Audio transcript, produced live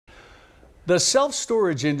The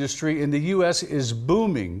self-storage industry in the U.S. is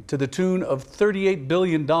booming to the tune of $38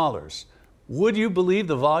 billion. Would you believe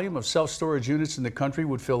the volume of self-storage units in the country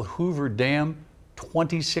would fill Hoover Dam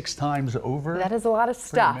 26 times over? That is a lot of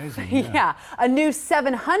stuff. Amazing, yeah. A new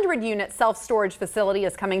 700-unit self-storage facility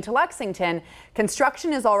is coming to Lexington.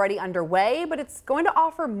 Construction is already underway, but it's going to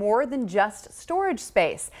offer more than just storage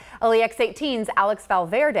space. LEX 18's Alex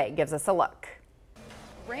Valverde gives us a look.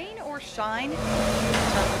 Rain or shine,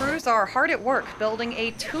 the crews are hard at work building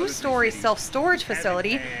a two-story self-storage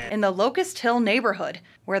facility in the Locust Hill neighborhood,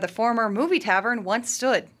 where the former movie tavern once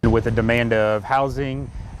stood. With the demand of housing,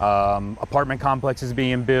 apartment complexes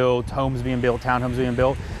being built, homes being built, townhomes being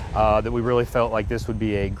built, that we really felt like this would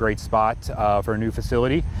be a great spot for a new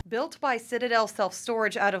facility. Built by Citadel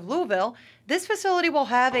Self-Storage out of Louisville, this facility will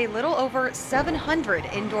have a little over 700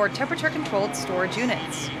 indoor temperature-controlled storage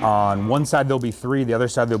units. On one side there'll be 3, the other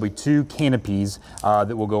side there'll be 2 canopies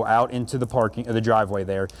that will go out into the the driveway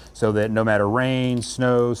there, so that no matter rain,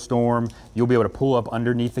 snow, storm, you'll be able to pull up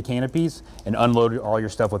underneath the canopies and unload all your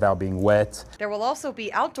stuff without being wet. There will also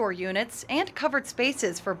be outdoor units and covered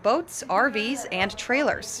spaces for boats, RVs, and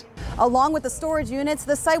trailers. Along with the storage units,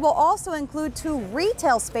 the site will also include 2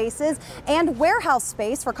 retail spaces and warehouse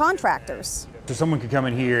space for contractors. So someone could come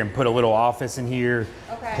in here and put a little office in here,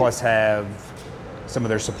 plus have some of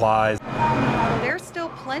their supplies. There's still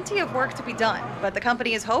plenty of work to be done, but the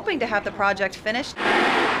company is hoping to have the project finished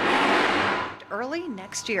early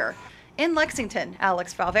next year. In Lexington,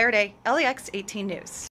 Alex Valverde, LEX 18 News.